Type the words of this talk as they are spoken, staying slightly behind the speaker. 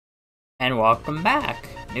And welcome back.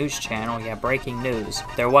 News channel, yeah, breaking news.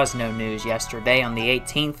 There was no news yesterday on the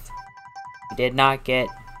 18th. We did not get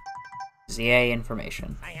ZA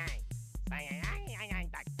information.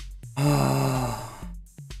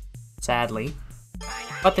 Sadly.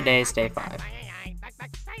 But today is day 5.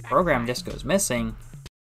 Program disc goes missing.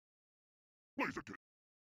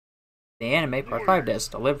 The Anime Part 5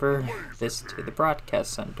 disc. Deliver this to the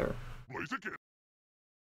broadcast center.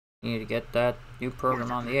 You need to get that new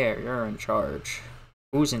program on the air. You're in charge.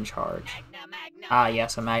 Who's in charge? Ah,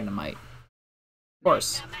 yes, a Magnemite. Of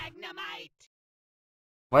course.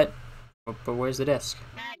 What? But where's the disc?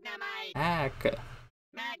 Magnemite.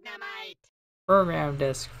 Program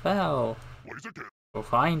disc fell. Go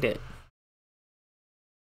find it.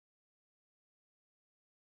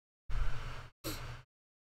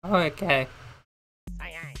 Okay.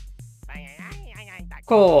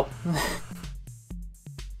 Cool.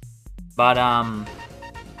 But,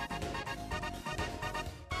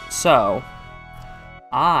 so,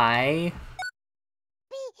 I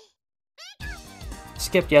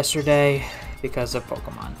skipped yesterday because of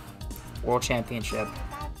Pokemon World Championship.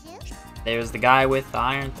 There's the guy with the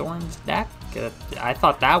Iron Thorns deck. I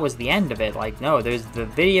thought that was the end of it. Like, no, there's the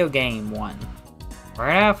video game one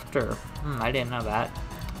right after. I didn't know that.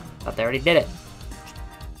 Thought they already did it.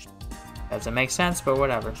 Doesn't make sense, but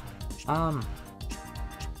whatever.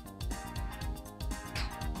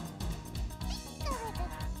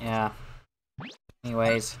 Yeah.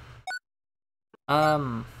 Anyways.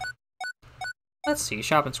 Let's see.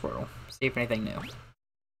 Shop and Squirrel. See if anything new.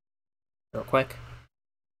 Real quick.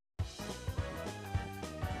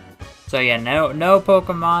 So yeah, no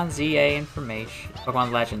Pokemon ZA information.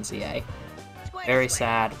 Pokemon Legends ZA. Very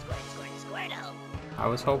sad. I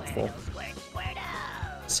was hopeful.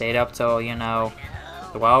 Stayed up till, 12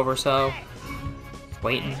 or so.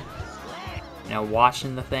 Waiting.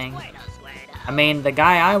 Watching the thing. I mean, the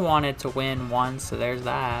guy I wanted to win won, so there's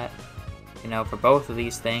that. For both of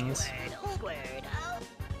these things.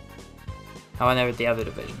 I went there with the other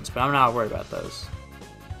divisions, but I'm not worried about those.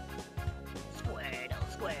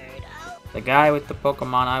 The guy with the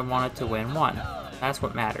Pokemon I wanted to win won. That's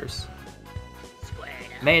what matters.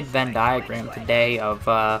 Made Venn diagram today of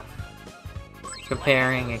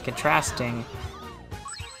comparing and contrasting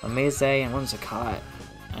Amaze and Whimsicott.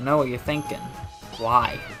 I know what you're thinking.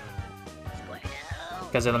 Why?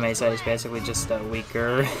 Because Amaze is basically just a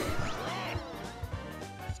weaker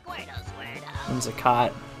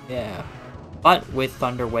Whimsicott, yeah. But with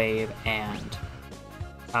Thunder Wave and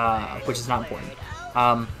which is not important.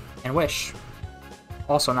 And Wish.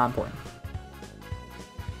 Also not important.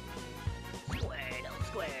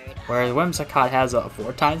 Whereas Whimsicott has a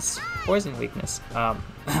 4 times poison weakness. But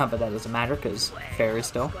that doesn't matter because Fairy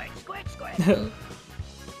still.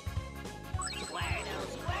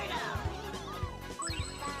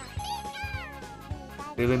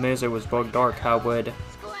 Lily Mazer was Bug Dark, how would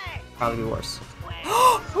probably be worse.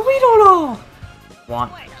 We don't all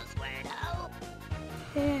want.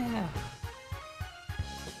 Yeah.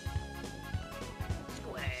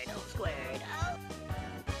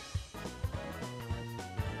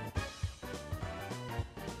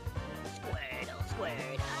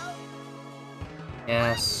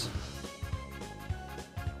 Yes.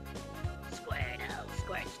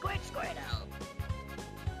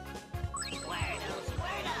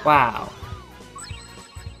 Wow.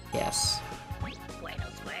 Yes.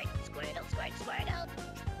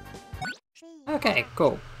 Okay,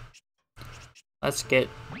 cool. Let's get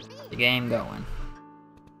the game going.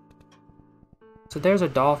 So there's a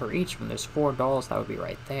doll for each one. There's 4 dolls that would be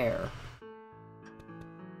right there.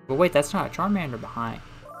 But wait, that's not a Charmander behind.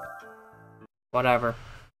 Whatever.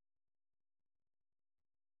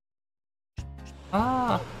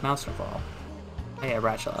 Mouserfall. Oh yeah,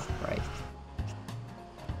 Ratchala, right.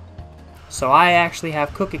 So I actually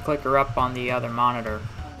have Cookie Clicker up on the other monitor.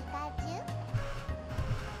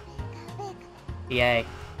 Yay.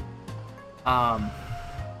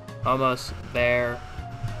 Almost there.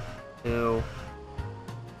 To...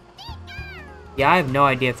 Yeah, I have no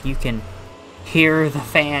idea if you can hear the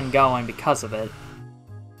fan going because of it.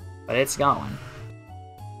 But it's going.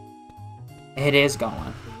 It is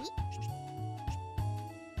going.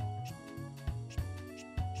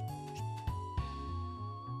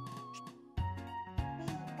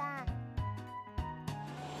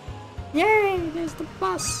 Yay! There's the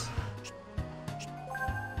bus!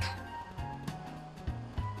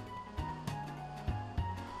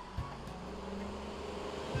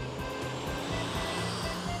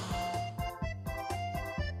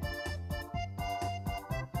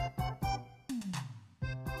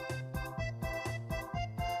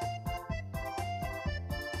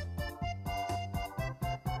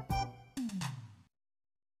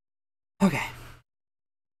 Okay.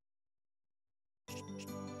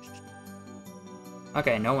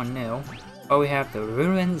 Okay, no one knew. Oh, we have the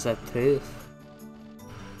ruins of truth.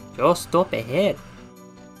 Just up ahead.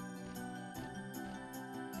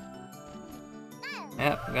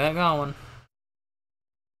 Yep, got it going.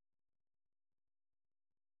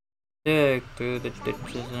 Dig through the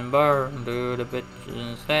ditches and burn through the bitches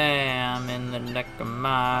and slam in the neck of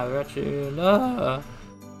my wretched love.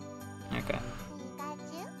 Okay.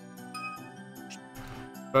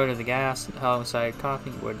 Go to the gas and hell inside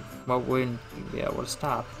coffee would what wouldn't you be able to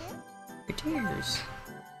stop? Your tears.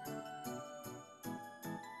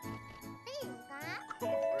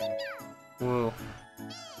 Whoa.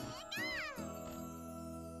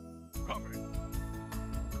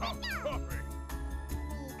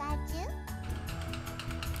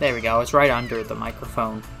 There we go, it's right under the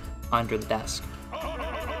microphone, under the desk.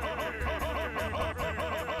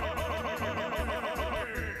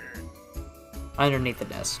 Underneath the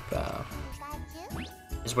desk,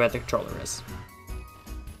 is where the controller is.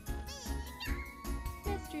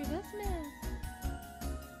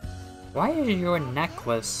 Why is your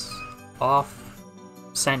necklace off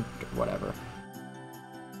scent or whatever?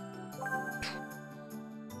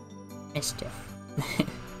 Mischief.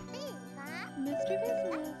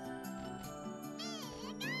 Mischievous.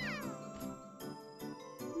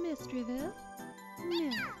 Mischievous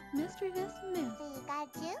miss. Mischievous miss.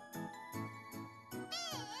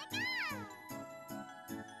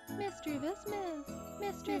 Mischievous.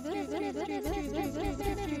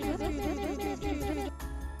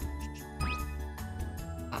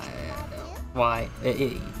 Why?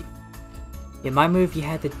 In my movie, you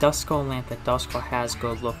had the Duskull lamp that Duskull has.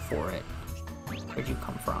 Go look for it. Where'd you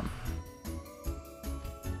come from?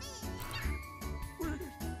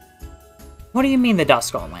 What do you mean the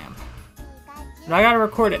Duskull lamp? I gotta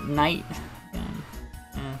record at night.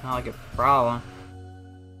 Not like a problem.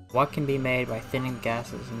 What can be made by thinning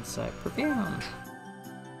gases inside perfume?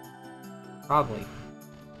 Probably.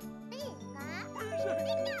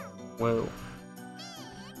 Whoa.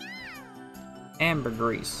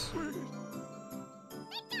 Ambergris.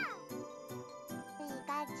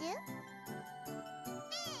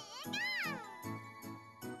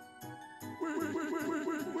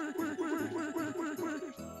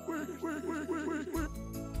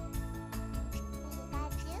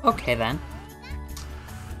 Okay then.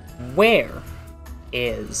 Where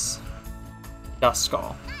is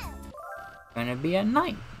Duskull? Gonna be at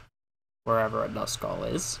night. Wherever a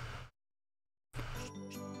Duskull is.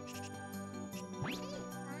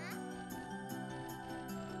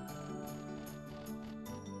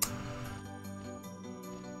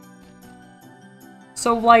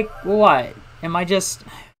 So, like, what? Am I just...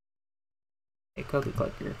 Hey, Cookie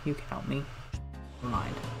Clicker, you can help me. Never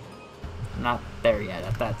mind. I'm not there yet.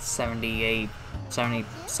 At that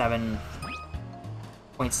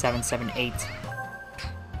 77.778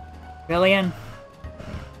 billion?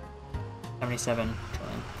 77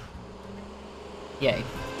 trillion. Yay.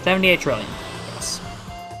 78 trillion. Yes.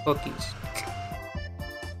 Cookies.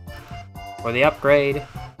 For the upgrade.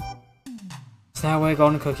 So that way,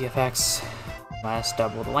 golden cookie effects last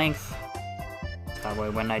double the length. So that way,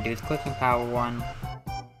 when I do the clicking power one,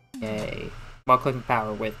 yay. Well, clicking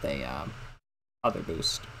power with a other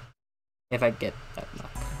boost. If I get that luck.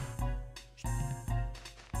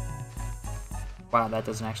 Wow, that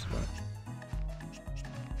doesn't actually work.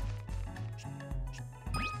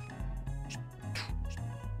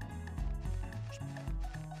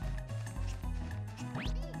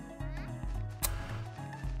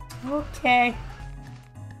 Okay.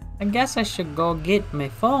 I guess I should go get my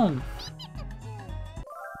phone.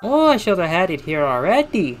 Oh, I should have had it here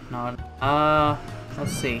already. No,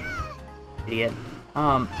 let's see. Idiot.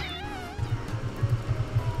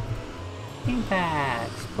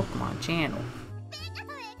 Impacts. Pokemon channel.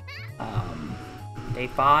 Day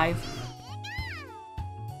 5.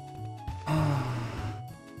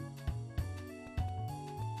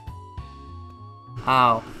 Oh.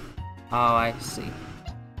 Oh, I see.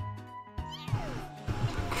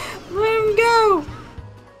 Let him go!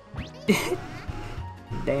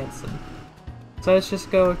 Dancing. So let's just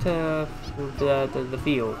go to the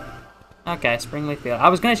field. Okay, Springleaf Field. I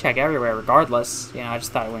was gonna check everywhere regardless. You know, I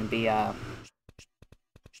just thought it wouldn't be, back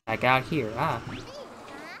out here. Ah.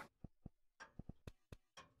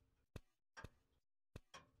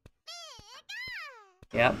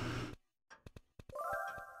 Yep.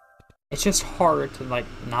 It's just hard to, like,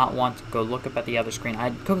 not want to go look up at the other screen.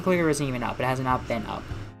 Cookie Clicker isn't even up. It has not been up.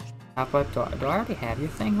 Hop-Up, do I already have your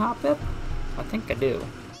thing, Hop-Up? I think I do.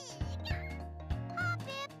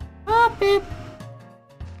 Hop-Up!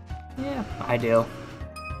 Yeah, I do.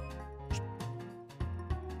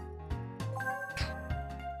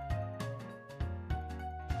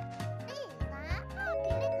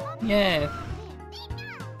 Yeah.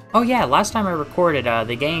 Oh yeah, last time I recorded,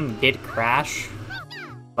 the game did crash.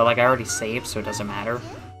 But like I already saved, so it doesn't matter.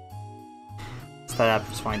 So that I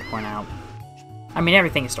just wanted to point out. I mean,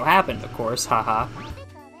 everything still happened, of course, haha.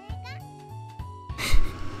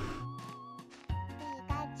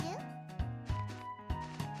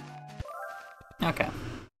 Okay.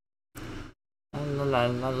 La la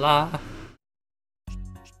la la.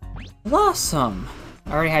 Awesome!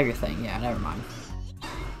 I already have your thing, yeah, never mind.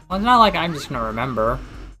 Well, it's not like I'm just gonna remember.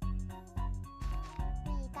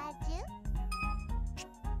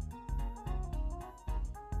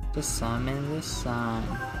 To summon the sun.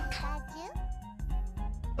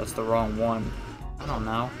 That's the wrong one. I don't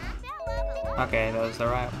know. Okay, that was the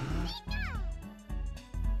right one.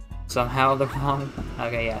 Somehow the wrong one.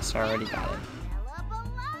 Okay, yes, I already got it.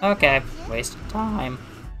 Okay, waste of time.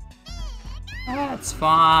 That's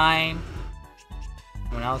fine.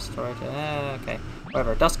 Someone else storage it. Okay,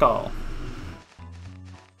 whatever. Duskull.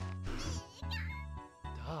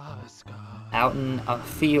 Out in a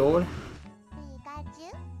field.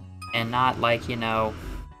 And not like, you know...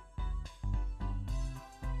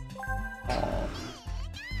 Oh.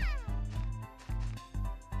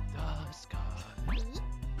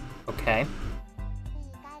 Okay.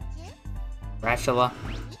 Ratula.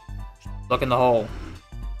 Look in the hole.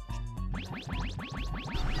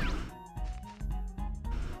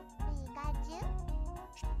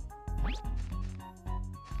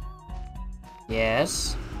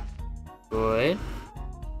 Yes. Good.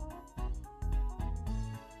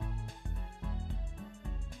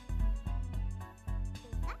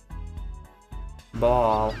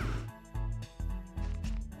 Ball.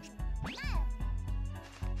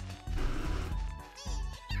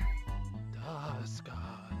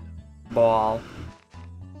 Ball.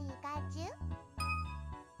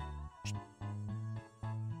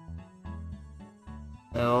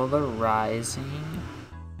 Oh, the rising.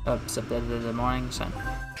 Oops, the morning sun.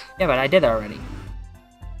 Yeah, but I did that already.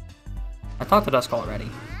 I talked to Duskull already.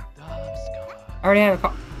 I already had a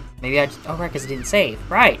call. Maybe I just. Oh, right, because it didn't save.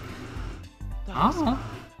 Right. Oh.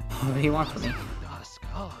 What do you want from me?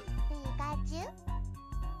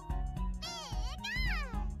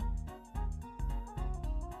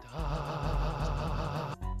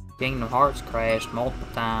 Kingdom Hearts crashed multiple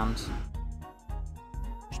times.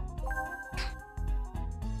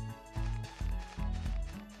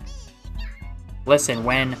 Listen,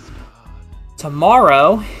 when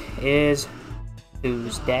tomorrow is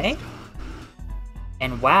Tuesday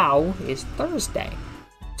and WoW is Thursday.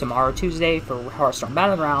 Tomorrow, Tuesday, for Hearthstone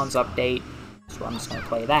Battlegrounds update, so I'm just gonna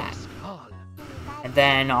play that. And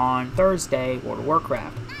then on Thursday, World of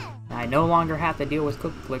Warcraft. And I no longer have to deal with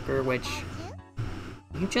Cook Clicker, which...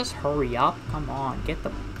 You just hurry up? Come on, get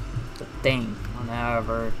the thing.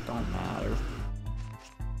 Whatever, don't matter.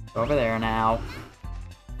 Over there now.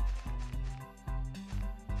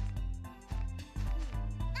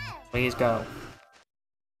 Please go.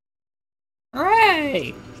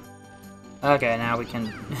 Hooray! Okay, now we can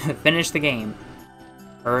finish the game.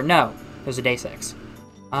 Or no, it was a day 6.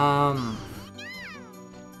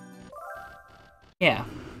 Yeah.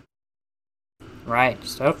 Right,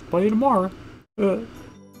 just have to play tomorrow.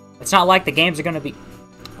 It's not like the games are gonna be...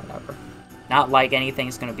 Whatever. Not like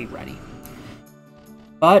anything's gonna be ready.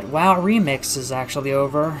 But WoW Remix is actually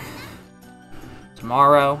over.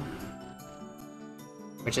 Tomorrow.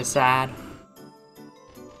 Which is sad.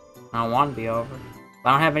 I don't want to be over. But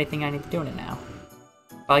I don't have anything I need to do in it now.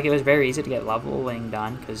 Felt like it was very easy to get leveling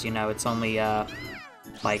done, because, you know, it's only,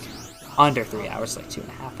 like, under 3 hours, like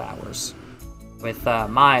 2.5 hours. With,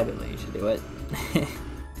 my ability to do it.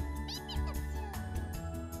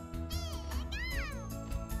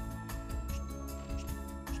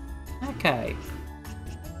 Okay.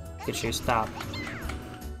 Pikachu, stop.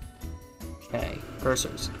 Okay,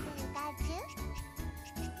 cursors.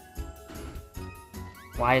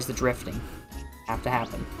 Why is the drifting have to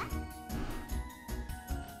happen?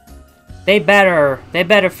 They better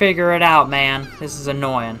figure it out, man. This is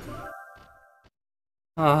annoying.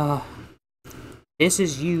 This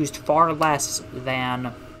is used far less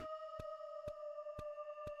than...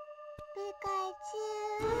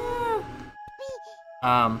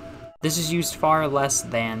 This is used far less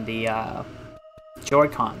than the,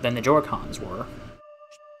 Joy-Cons were.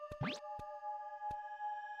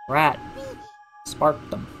 Rat. Spark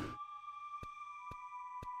them.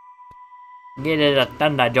 Get it a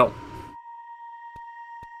thunder jolt.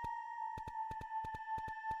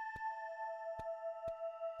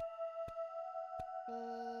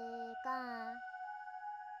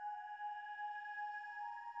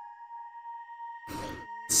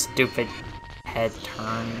 Stupid head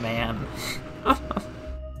turn, man.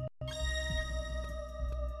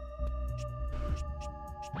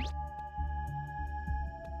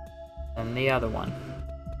 And the other one.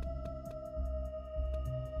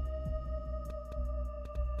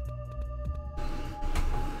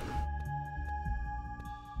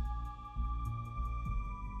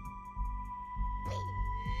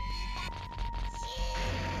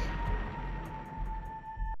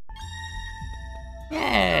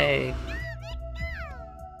 Yay!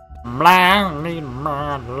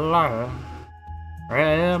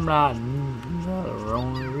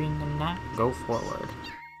 Go forward.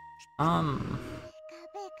 Oh,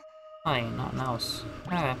 ain't nothing else.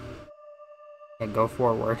 Yeah, go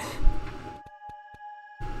forward.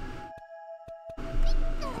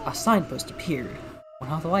 A signpost appeared when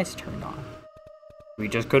all the lights turned on. We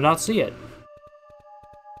just could not see it.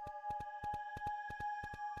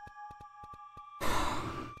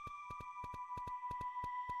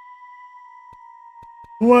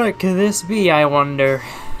 What could this be, I wonder?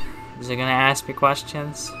 Is it gonna ask me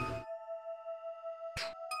questions?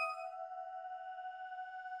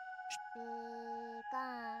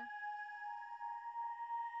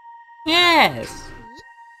 Yes!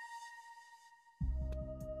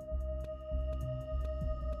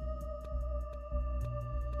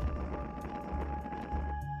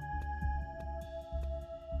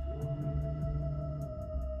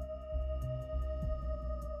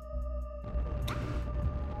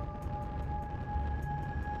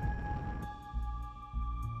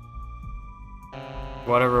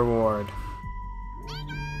 What a reward.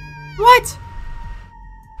 What?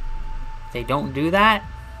 They don't do that?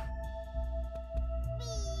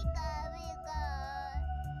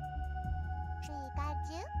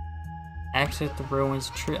 Exit the ruins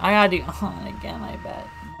tree. I gotta do again, I bet.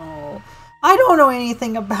 No. I don't know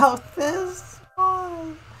anything about this.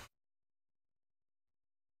 Why?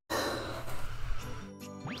 I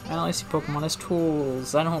only see Pokemon as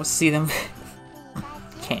tools. I don't see them.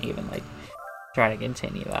 Can't even like try to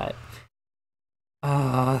continue that.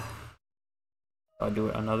 I'll do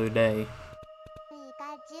it another day.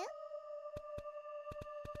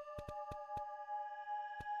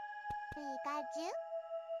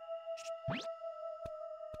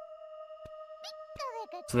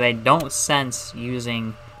 So they don't sense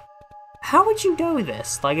using... How would you do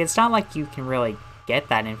this? Like, it's not like you can really get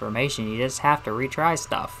that information. You just have to retry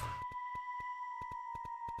stuff.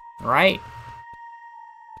 Right?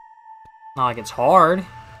 Not like it's hard.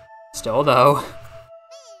 Still, though.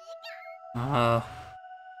 I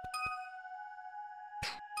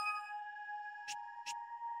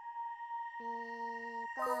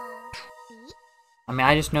mean,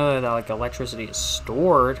 I just know that, like, electricity is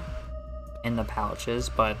stored in the pouches,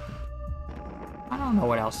 but I don't know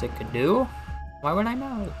what else it could do. Why would I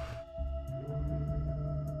know?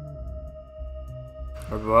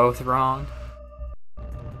 We're both wrong.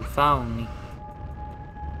 You found me.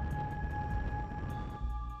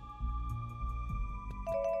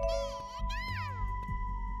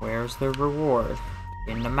 Where's the reward?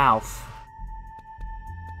 In the mouth.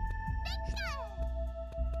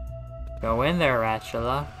 Go in there,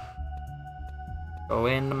 Ratula. Go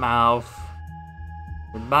in the mouth.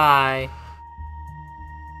 Goodbye.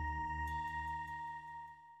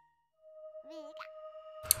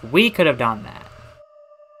 We could have done that.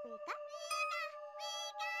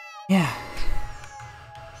 Yeah.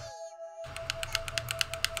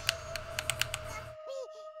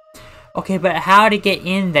 Okay, but how to get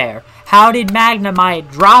in there? How did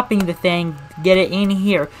Magnemite dropping the thing get it in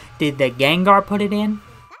here? Did the Gengar put it in?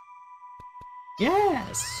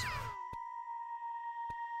 Yes.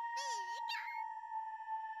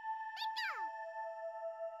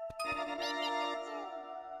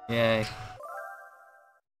 Yay.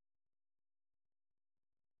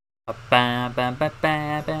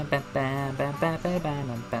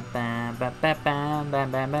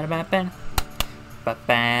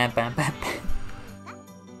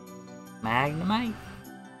 Magnemite?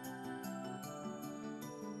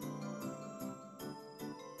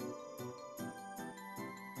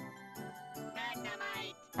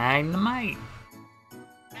 Magnemite.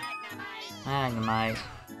 Magnemite.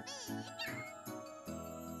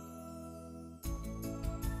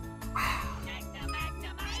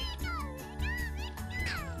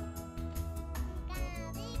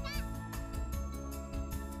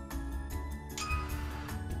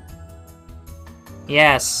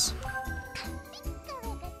 Yes.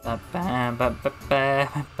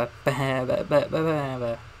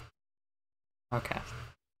 Okay.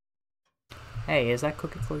 Hey, is that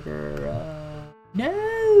Cookie Clicker?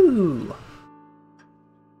 No!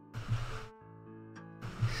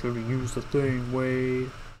 Should've used the thing, Wade.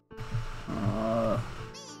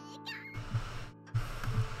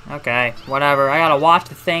 Okay, whatever. I gotta watch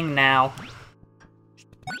the thing now.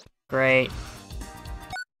 Great.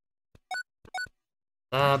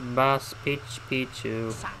 The bus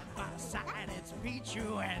Pichu. Side by side, it's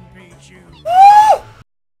Pichu and Pichu.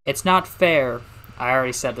 It's not fair. I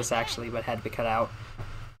already said this actually, but had to be cut out.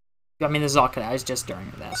 I mean, this is all cut out. It's just during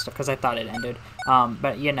that stuff because I thought it ended.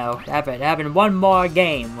 But you know, having one more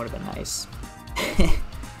game would have been nice.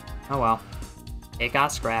 Oh well, it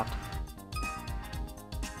got scrapped.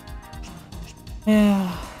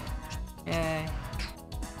 Yeah. Yay.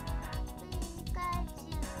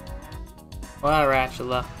 Well,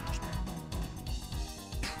 Ratchula.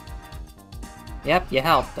 Yep, you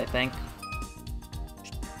helped, I think.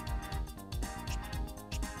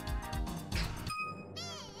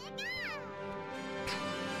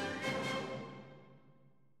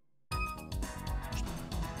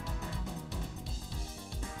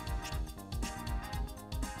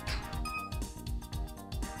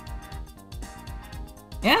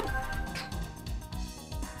 Yep.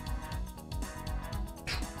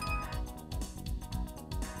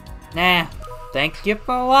 Nah. Thank you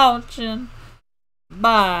for watching.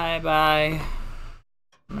 Bye bye.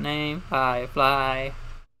 My name Firefly.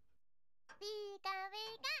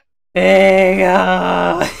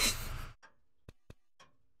 Pika.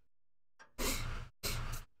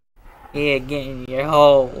 Yeah, get in your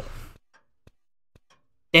hole.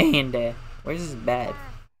 Stand there. Where's his bed?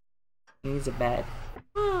 He needs a bed.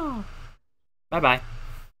 Oh. Bye bye.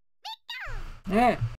 Yeah.